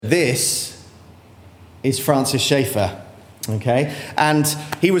this is Francis Schaeffer. Okay, and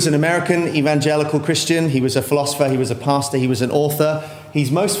he was an American evangelical Christian. He was a philosopher, he was a pastor, he was an author.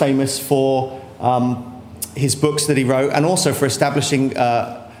 He's most famous for his books that he wrote, and also for establishing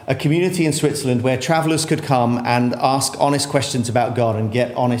a community in Switzerland where travelers could come and ask honest questions about God and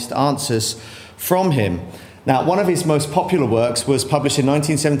get honest answers from him. Now, one of his most popular works was published in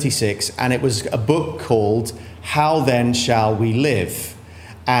 1976, and it was a book called How Then Shall We Live?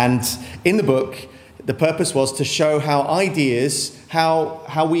 And in the book, the purpose was to show how ideas,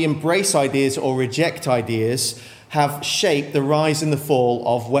 how we embrace ideas or reject ideas, have shaped the rise and the fall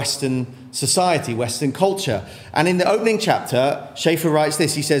of Western society, Western culture. And in the opening chapter, Schaeffer writes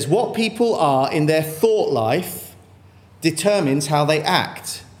this. He says, "What people are in their thought life determines how they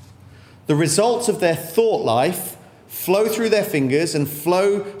act. The results of their thought life flow through their fingers and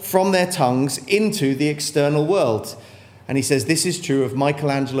flow from their tongues into the external world." And he says this is true of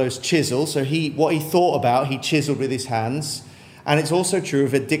Michelangelo's chisel. So what he thought about, he chiseled with his hands. And it's also true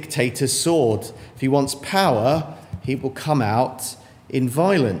of a dictator's sword. If he wants power, he will come out in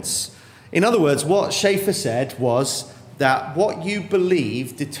violence. In other words, what Schaeffer said was that what you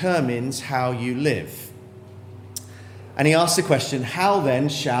believe determines how you live. And he asks the question, how then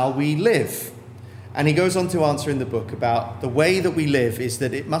shall we live? And he goes on to answer in the book about the way that we live is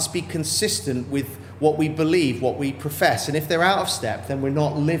that it must be consistent with what we believe, what we profess. And if they're out of step, then we're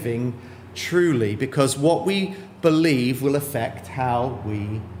not living truly, because what we believe will affect how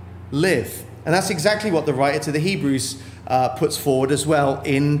we live. And that's exactly what the writer to the Hebrews puts forward as well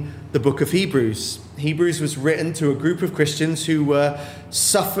in the book of Hebrews. Hebrews was written to a group of Christians who had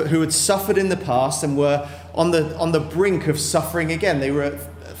suffered in the past and were on the brink of suffering again. They were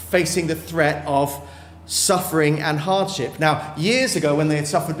facing the threat of suffering and hardship. Now, years ago, when they had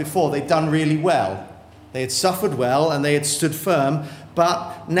suffered before, they'd done really well. They had suffered well and they had stood firm.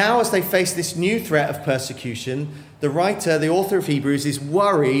 But now, as they face this new threat of persecution, the author of Hebrews, is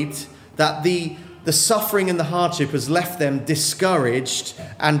worried that the suffering and the hardship has left them discouraged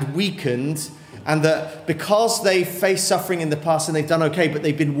and weakened, and that because they faced suffering in the past and they've done okay, but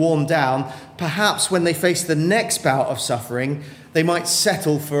they've been worn down, perhaps when they face the next bout of suffering, they might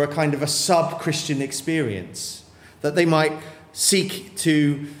settle for a kind of a sub-Christian experience, that they might seek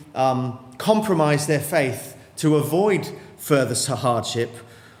to compromise their faith to avoid further hardship,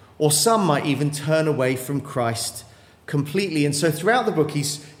 or some might even turn away from Christ completely. And so throughout the book,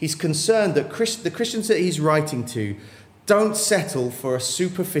 he's concerned that the Christians that he's writing to don't settle for a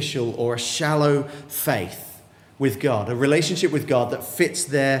superficial or a shallow faith with God, a relationship with God that fits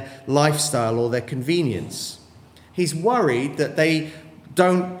their lifestyle or their convenience. He's worried that they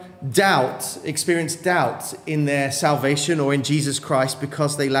don't experience doubt in their salvation or in Jesus Christ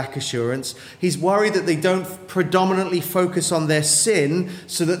because they lack assurance. He's worried that they don't predominantly focus on their sin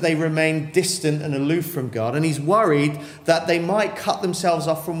so that they remain distant and aloof from God. And he's worried that they might cut themselves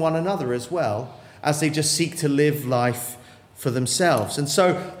off from one another as well, as they just seek to live life for themselves. And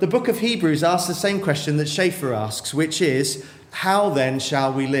so the book of Hebrews asks the same question that Schaeffer asks, which is, how then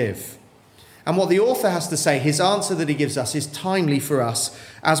shall we live? And what the author has to say, his answer that he gives us, is timely for us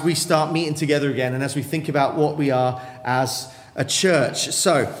as we start meeting together again and as we think about what we are as a church.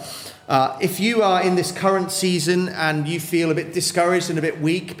 So if you are in this current season and you feel a bit discouraged and a bit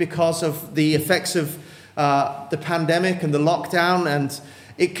weak because of the effects of the pandemic and the lockdown, and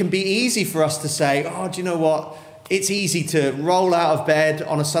it can be easy for us to say, oh, do you know what? It's easy to roll out of bed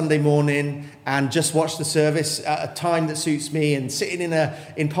on a Sunday morning and just watch the service at a time that suits me, and sitting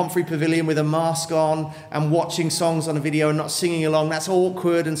in Pomfrey Pavilion with a mask on and watching songs on a video and not singing along. That's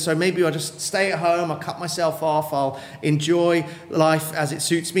awkward. And so maybe I'll just stay at home. I'll cut myself off. I'll enjoy life as it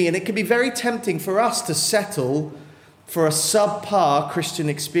suits me. And it can be very tempting for us to settle for a subpar Christian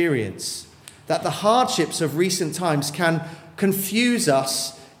experience, that the hardships of recent times can confuse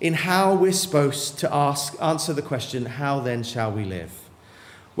us in how we're supposed to answer the question, how then shall we live?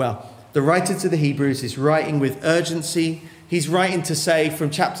 Well, the writer to the Hebrews is writing with urgency. He's writing to say from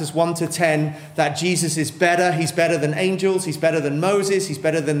chapters 1 to 10 that Jesus is better. He's better than angels. He's better than Moses. He's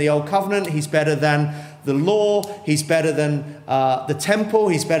better than the old covenant. He's better than the law. He's better than the temple.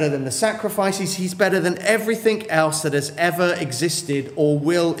 He's better than the sacrifices. He's better than everything else that has ever existed or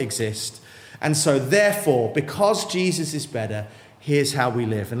will exist. And so therefore, because Jesus is better, here's how we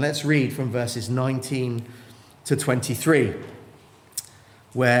live. And let's read from verses 19 to 23,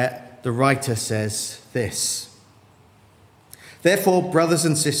 where the writer says this. Therefore, brothers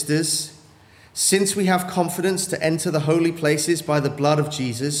and sisters, since we have confidence to enter the holy places by the blood of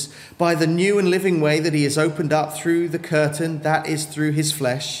Jesus, by the new and living way that he has opened up through the curtain, that is through his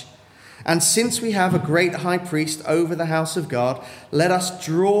flesh, And since we have a great high priest over the house of God, let us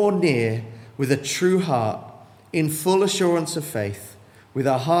draw near with a true heart, in full assurance of faith, with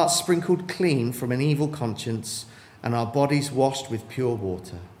our hearts sprinkled clean from an evil conscience and our bodies washed with pure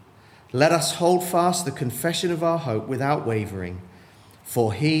water. Let us hold fast the confession of our hope without wavering,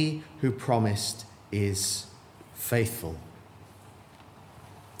 for he who promised is faithful.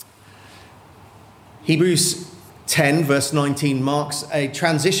 Hebrews 10 verse 19 marks a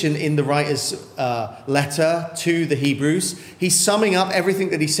transition in the writer's letter to the Hebrews. He's summing up everything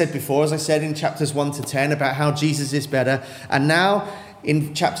that he said before, as I said, in chapters 1 to 10 about how Jesus is better. And now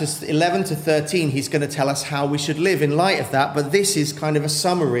in chapters 11 to 13, he's going to tell us how we should live in light of that. But this is kind of a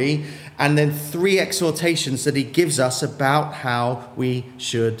summary and then 3 exhortations that he gives us about how we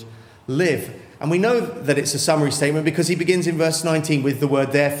should live. And we know that it's a summary statement because he begins in verse 19 with the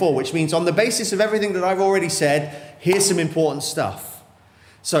word therefore, which means on the basis of everything that I've already said, here's some important stuff.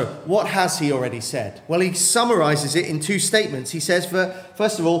 So what has he already said? Well, he summarizes it in 2 statements. He says,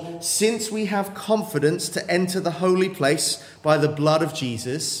 first of all, since we have confidence to enter the holy place by the blood of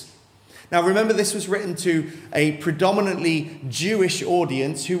Jesus. Now, remember, this was written to a predominantly Jewish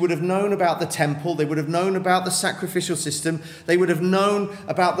audience who would have known about the temple. They would have known about the sacrificial system. They would have known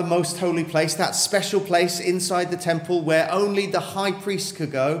about the most holy place, that special place inside the temple where only the high priest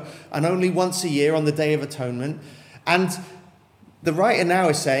could go, and only once a year on the Day of Atonement. And the writer now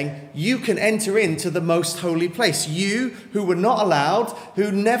is saying, you can enter into the most holy place. You who were not allowed,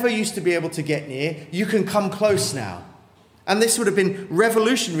 who never used to be able to get near, you can come close now. And this would have been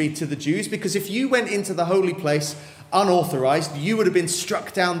revolutionary to the Jews, because if you went into the holy place unauthorized, you would have been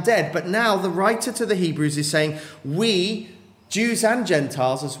struck down dead. But now the writer to the Hebrews is saying, we, Jews and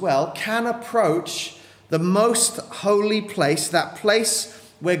Gentiles as well, can approach the most holy place, that place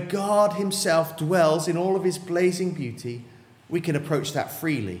where God himself dwells in all of his blazing beauty. We can approach that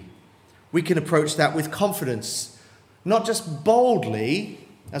freely. We can approach that with confidence, not just boldly,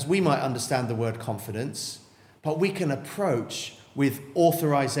 as we might understand the word confidence, but we can approach with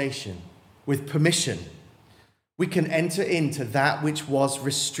authorization, with permission. We can enter into that which was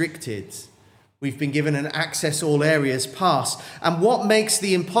restricted. We've been given an access all areas pass. And what makes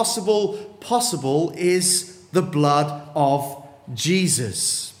the impossible possible is the blood of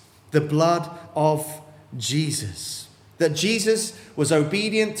Jesus. The blood of Jesus. That Jesus was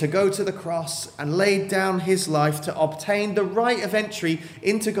obedient to go to the cross and laid down his life to obtain the right of entry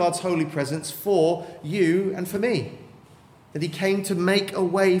into God's holy presence for you and for me. That he came to make a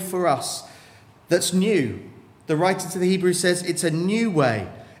way for us that's new. The writer to the Hebrews says it's a new way.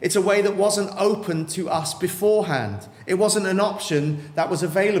 It's a way that wasn't open to us beforehand. It wasn't an option that was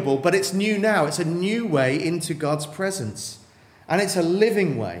available, but it's new now. It's a new way into God's presence. And it's a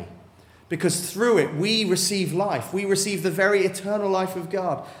living way. Because through it, we receive life. We receive the very eternal life of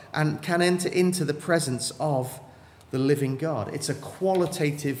God and can enter into the presence of the living God. It's a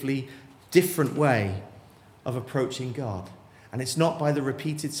qualitatively different way of approaching God. And it's not by the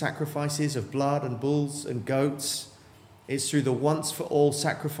repeated sacrifices of blood and bulls and goats. It's through the once-for-all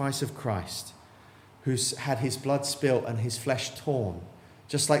sacrifice of Christ, who's had his blood spilt and his flesh torn,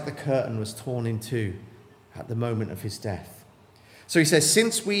 just like the curtain was torn in two at the moment of his death. So he says,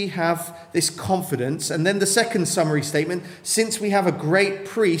 since we have this confidence, and then the second summary statement, since we have a great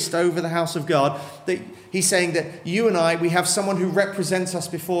priest over the house of God, that he's saying that you and I, we have someone who represents us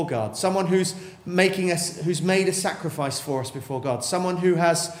before God, someone who's made a sacrifice for us before God, someone who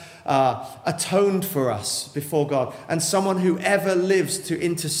has atoned for us before God, and someone who ever lives to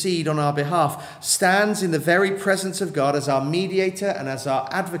intercede on our behalf, stands in the very presence of God as our mediator and as our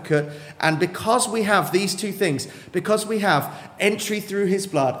advocate. And because we have these two things, because we have entry through his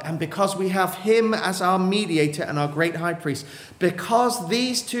blood, and because we have him as our mediator and our great high priest, because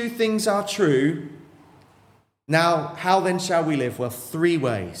these two things are true, now how then shall we live? Well, 3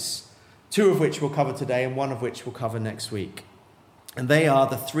 ways, 2 of which we'll cover today and 1 of which we'll cover next week. And they are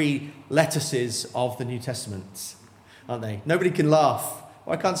the 3 lettuces of the New Testament, aren't they? Nobody can laugh.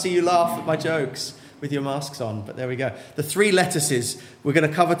 Well, I can't see you laugh at my jokes with your masks on, but there we go. The 3 lettuces, we're going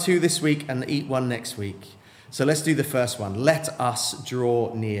to cover 2 this week and eat 1 next week. So let's do the first one. Let us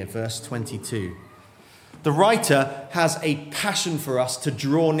draw near, verse 22. The writer has a passion for us to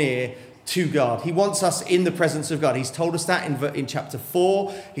draw near to God. He wants us in the presence of God. He's told us that in chapter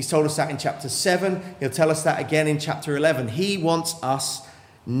 4. He's told us that in chapter 7. He'll tell us that again in chapter 11. He wants us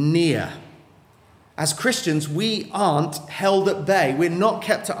near. As Christians, we aren't held at bay. We're not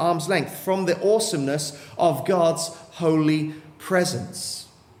kept at arm's length from the awesomeness of God's holy presence.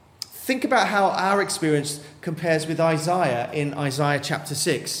 Think about how our experience compares with Isaiah in Isaiah chapter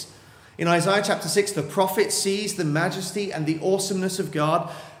 6. In Isaiah chapter 6, the prophet sees the majesty and the awesomeness of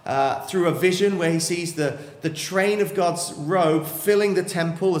God, through a vision where he sees the train of God's robe filling the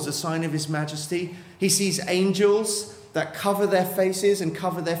temple as a sign of his majesty. He sees angels that cover their faces and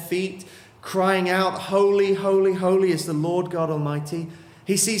cover their feet, crying out, "Holy, holy, holy is the Lord God Almighty."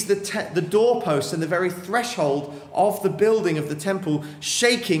 He sees the doorpost and the very threshold of the building of the temple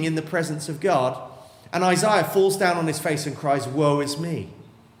shaking in the presence of God. And Isaiah falls down on his face and cries, "Woe is me."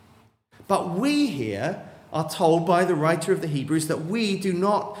 But we here are told by the writer of the Hebrews that we do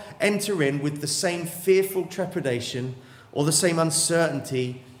not enter in with the same fearful trepidation or the same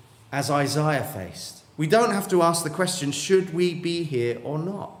uncertainty as Isaiah faced. We don't have to ask the question, should we be here or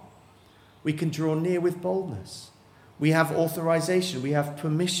not? We can draw near with boldness. We have authorization. We have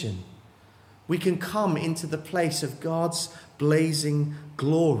permission. We can come into the place of God's blazing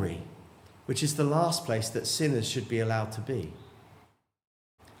glory, which is the last place that sinners should be allowed to be.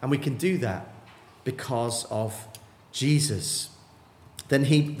 And we can do that because of Jesus.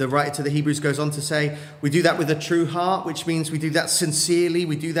 Then the writer to the Hebrews goes on to say, we do that with a true heart, which means we do that sincerely.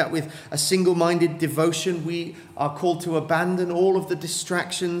 We do that with a single-minded devotion. We are called to abandon all of the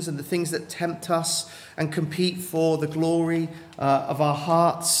distractions and the things that tempt us and compete for the glory of our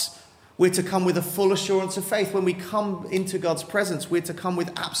hearts. We're to come with a full assurance of faith. When we come into God's presence, we're to come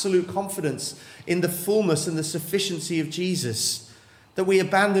with absolute confidence in the fullness and the sufficiency of Jesus. That we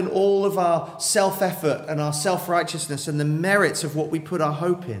abandon all of our self-effort and our self-righteousness and the merits of what we put our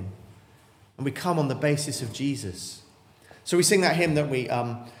hope in. And we come on the basis of Jesus. So we sing that hymn that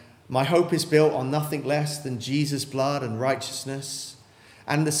my hope is built on nothing less than Jesus' blood and righteousness.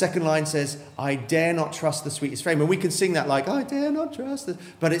 And the second line says, I dare not trust the sweetest frame. And we can sing that like, I dare not trust.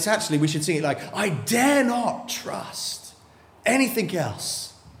 But it's actually, we should sing it like, I dare not trust anything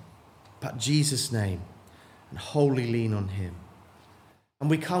else but Jesus' name and wholly lean on him. And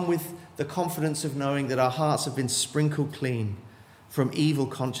we come with the confidence of knowing that our hearts have been sprinkled clean from evil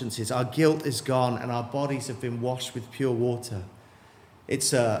consciences. Our guilt is gone and our bodies have been washed with pure water.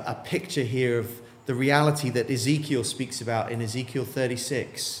 It's a picture here of the reality that Ezekiel speaks about in Ezekiel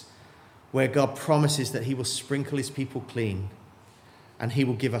 36, where God promises that he will sprinkle his people clean and he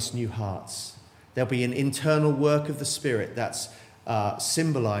will give us new hearts. There'll be an internal work of the Spirit that's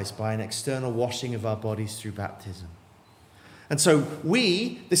symbolized by an external washing of our bodies through baptism. And so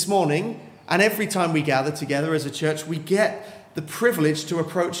we, this morning, and every time we gather together as a church, we get the privilege to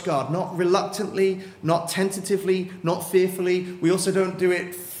approach God, not reluctantly, not tentatively, not fearfully. We also don't do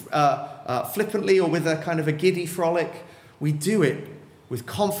it flippantly or with a kind of a giddy frolic. We do it with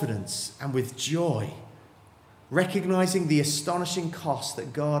confidence and with joy, recognizing the astonishing cost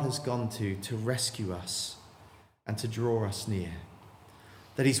that God has gone to rescue us and to draw us near,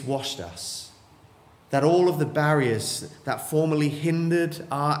 that he's washed us, that all of the barriers that formerly hindered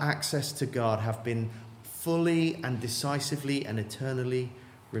our access to God have been fully and decisively and eternally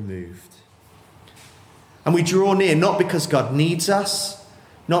removed. And we draw near not because God needs us,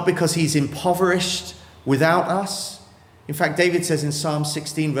 not because he's impoverished without us. In fact, David says in Psalm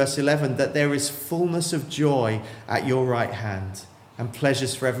 16, verse 11, that there is fullness of joy at your right hand and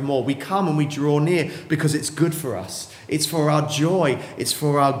pleasures forevermore. We come and we draw near because it's good for us. It's for our joy. It's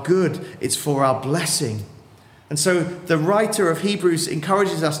for our good. It's for our blessing. And so the writer of Hebrews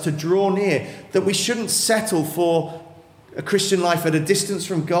encourages us to draw near, that we shouldn't settle for a Christian life at a distance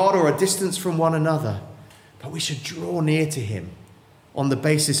from God or a distance from one another, but we should draw near to him on the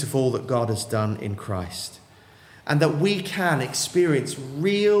basis of all that God has done in Christ. And that we can experience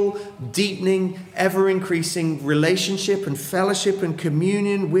real, deepening, ever-increasing relationship and fellowship and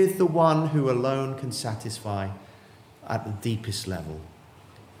communion with the one who alone can satisfy at the deepest level.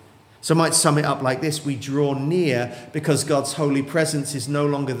 So I might sum it up like this. We draw near because God's holy presence is no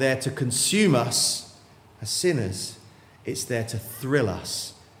longer there to consume us as sinners. It's there to thrill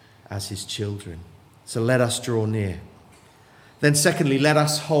us as his children. So let us draw near. Then secondly, let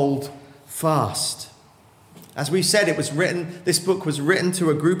us hold fast. As we said, this book was written to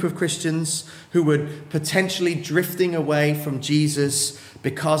a group of Christians who were potentially drifting away from Jesus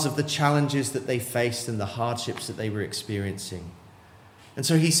because of the challenges that they faced and the hardships that they were experiencing. And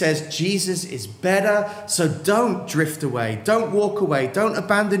so he says, Jesus is better, so don't drift away, don't walk away, don't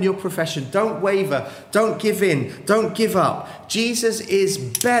abandon your profession, don't waver, don't give in, don't give up. Jesus is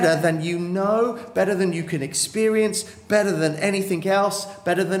better than you know, better than you can experience, better than anything else,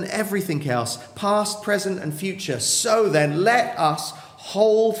 better than everything else, past, present, and future. So then, let us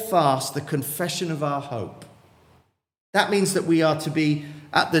hold fast the confession of our hope. That means that we are to be,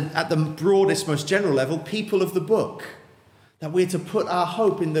 at the broadest, most general level, people of the book. That we're to put our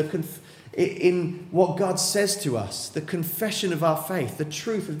hope in what God says to us, the confession of our faith, the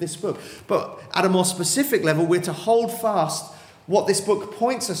truth of this book. But at a more specific level, we're to hold fast what this book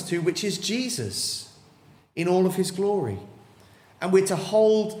points us to, which is Jesus in all of his glory. And we're to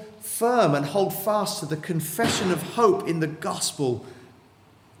hold firm and hold fast to the confession of hope in the gospel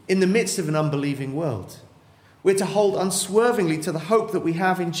in the midst of an unbelieving world. We're to hold unswervingly to the hope that we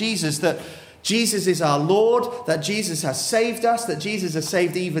have in Jesus, that Jesus is our Lord, that Jesus has saved us, that Jesus has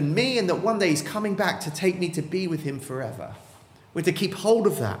saved even me, and that one day he's coming back to take me to be with him forever. We're to keep hold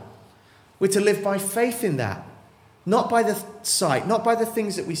of that. We're to live by faith in that. Not by the sight, not by the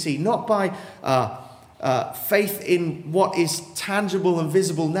things that we see, not by faith in what is tangible and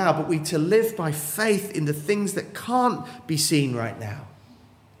visible now, but we're to live by faith in the things that can't be seen right now.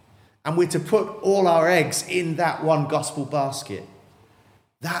 And we're to put all our eggs in that one gospel basket.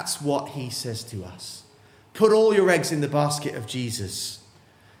 That's what he says to us. Put all your eggs in the basket of Jesus.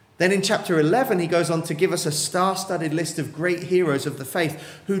 Then in chapter 11, he goes on to give us a star-studded list of great heroes of the faith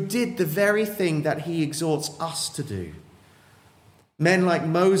who did the very thing that he exhorts us to do. Men like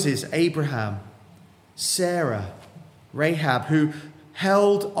Moses, Abraham, Sarah, Rahab, who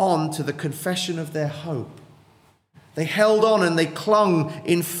held on to the confession of their hope. They held on and they clung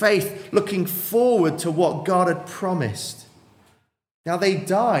in faith, looking forward to what God had promised. Now they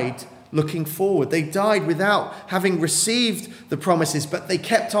died looking forward. They died without having received the promises, but they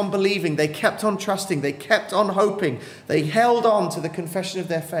kept on believing, they kept on trusting, they kept on hoping. They held on to the confession of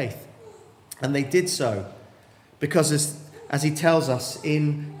their faith. And they did so because, as he tells us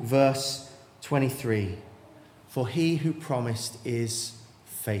in verse 23, for he who promised is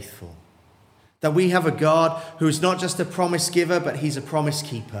faithful. That we have a God who is not just a promise giver, but he's a promise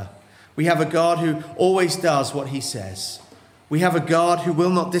keeper. We have a God who always does what he says. We have a God who will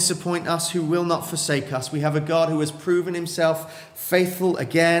not disappoint us, who will not forsake us. We have a God who has proven himself faithful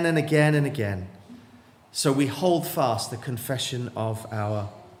again and again and again. So we hold fast the confession of our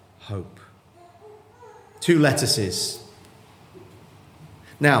hope. 2 lettuces.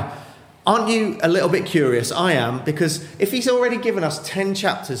 Now, aren't you a little bit curious? I am, because if he's already given us 10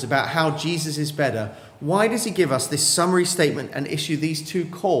 chapters about how Jesus is better, why does he give us this summary statement and issue these 2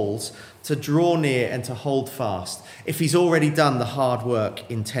 calls to draw near and to hold fast if he's already done the hard work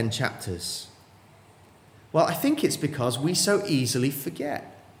in 10 chapters? Well, I think it's because we so easily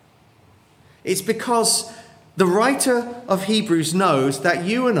forget. It's because the writer of Hebrews knows that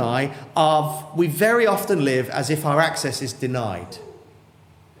you and we very often live as if our access is denied.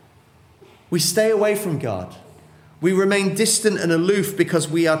 We stay away from God. We remain distant and aloof because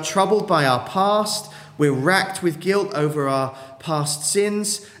we are troubled by our past. We're racked with guilt over our past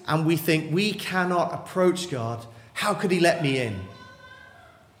sins, and we think we cannot approach God. How could he let me in?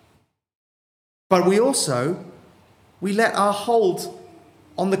 But we let our hold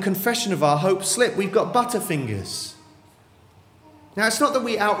on the confession of our hope slip. We've got butterfingers. Now, it's not that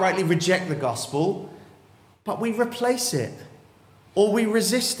we outrightly reject the gospel, but we replace it. Or we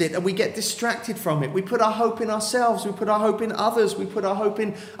resist it and we get distracted from it. We put our hope in ourselves. We put our hope in others. We put our hope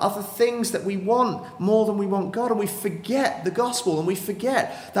in other things that we want more than we want God. And we forget the gospel, and we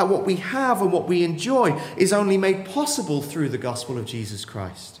forget that what we have and what we enjoy is only made possible through the gospel of Jesus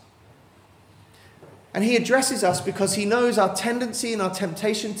Christ. And he addresses us because he knows our tendency and our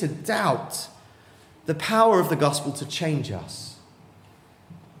temptation to doubt the power of the gospel to change us.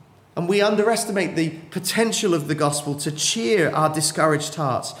 And we underestimate the potential of the gospel to cheer our discouraged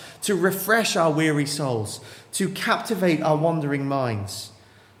hearts, to refresh our weary souls, to captivate our wandering minds,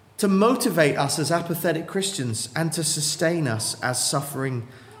 to motivate us as apathetic Christians, and to sustain us as suffering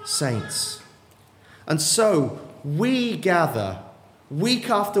saints. And so we gather week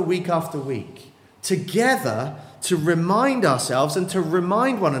after week after week together to remind ourselves and to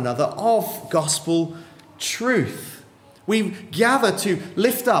remind one another of gospel truth. We gather to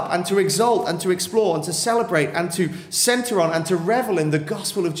lift up and to exalt and to explore and to celebrate and to center on and to revel in the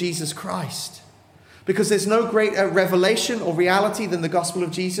gospel of Jesus Christ. Because there's no greater revelation or reality than the gospel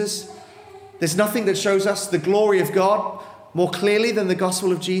of Jesus. There's nothing that shows us the glory of God more clearly than the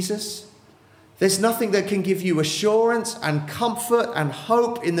gospel of Jesus. There's nothing that can give you assurance and comfort and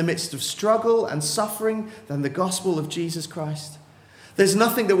hope in the midst of struggle and suffering than the gospel of Jesus Christ. There's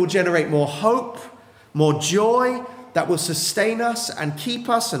nothing that will generate more hope, more joy, that will sustain us and keep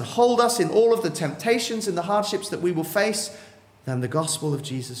us and hold us in all of the temptations and the hardships that we will face than the gospel of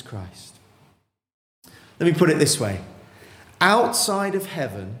Jesus Christ. Let me put it this way. Outside of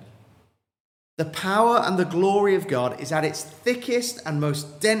heaven, the power and the glory of God is at its thickest and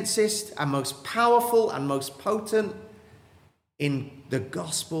most densest and most powerful and most potent in the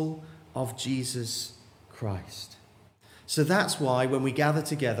gospel of Jesus Christ. So that's why when we gather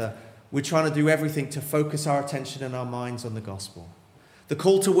together, we're trying to do everything to focus our attention and our minds on the gospel. The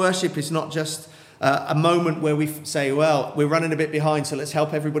call to worship is not just a moment where we say, well, we're running a bit behind, so let's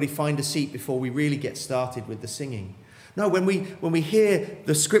help everybody find a seat before we really get started with the singing. No, when we hear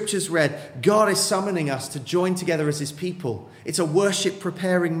the scriptures read, God is summoning us to join together as his people. It's a worship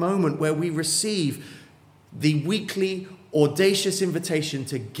preparing moment where we receive the weekly audacious invitation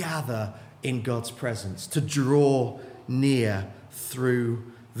to gather in God's presence, to draw near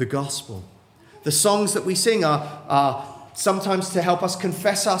through the gospel. The songs that we sing are sometimes to help us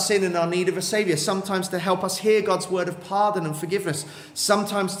confess our sin and our need of a saviour, sometimes to help us hear God's word of pardon and forgiveness,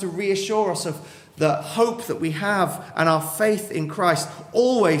 sometimes to reassure us of the hope that we have and our faith in Christ,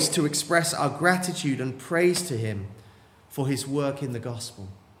 always to express our gratitude and praise to him for his work in the gospel.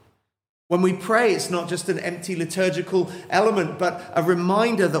 When we pray, it's not just an empty liturgical element, but a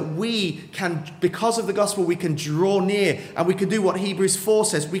reminder that we can, because of the gospel, we can draw near, and we can do what Hebrews 4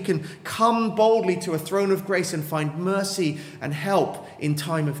 says. We can come boldly to a throne of grace and find mercy and help in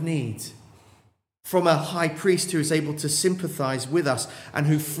time of need. From a high priest who is able to sympathize with us and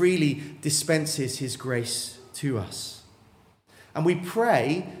who freely dispenses his grace to us. And we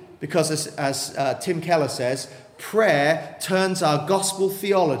pray because, as Tim Keller says, prayer turns our gospel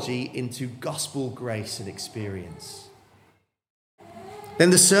theology into gospel grace and experience.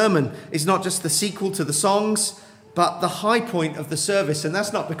 Then the sermon is not just the sequel to the songs, but the high point of the service. And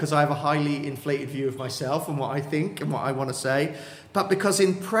that's not because I have a highly inflated view of myself and what I think and what I want to say, but because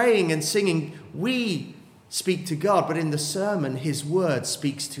in praying and singing, we speak to God, but in the sermon, his word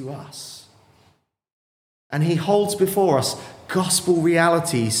speaks to us. And he holds before us gospel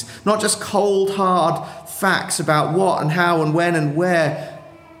realities, not just cold, hard facts about what and how and when and where,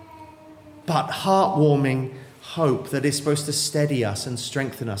 but heartwarming hope that is supposed to steady us and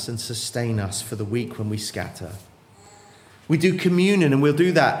strengthen us and sustain us for the week when we scatter. We do communion, and we'll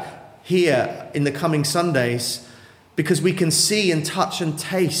do that here in the coming Sundays because we can see and touch and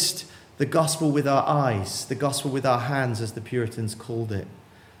taste the gospel with our eyes, the gospel with our hands, as the Puritans called it,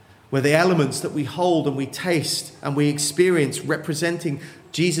 where the elements that we hold and we taste and we experience representing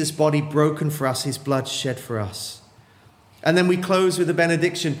Jesus' body broken for us, his blood shed for us. And then we close with a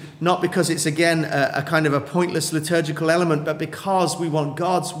benediction, not because it's again a kind of a pointless liturgical element, but because we want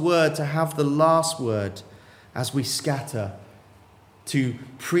God's word to have the last word as we scatter, to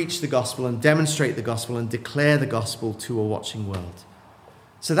preach the gospel and demonstrate the gospel and declare the gospel to a watching world.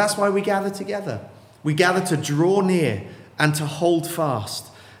 So that's why we gather together. We gather to draw near and to hold fast.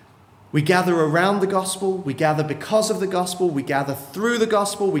 We gather around the gospel, we gather because of the gospel, we gather through the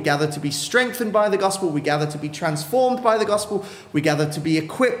gospel, we gather to be strengthened by the gospel, we gather to be transformed by the gospel, we gather to be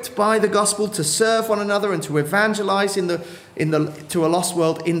equipped by the gospel to serve one another and to evangelize to a lost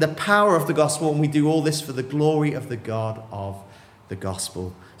world in the power of the gospel, and we do all this for the glory of the God of the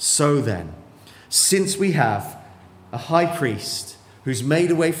gospel. So then, since we have a high priest who's made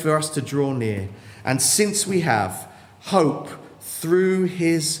a way for us to draw near, and since we have hope through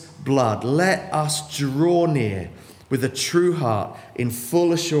his blood, let us draw near with a true heart in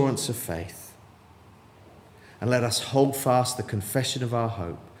full assurance of faith. And let us hold fast the confession of our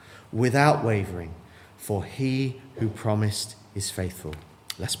hope without wavering, for he who promised is faithful.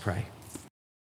 Let's pray.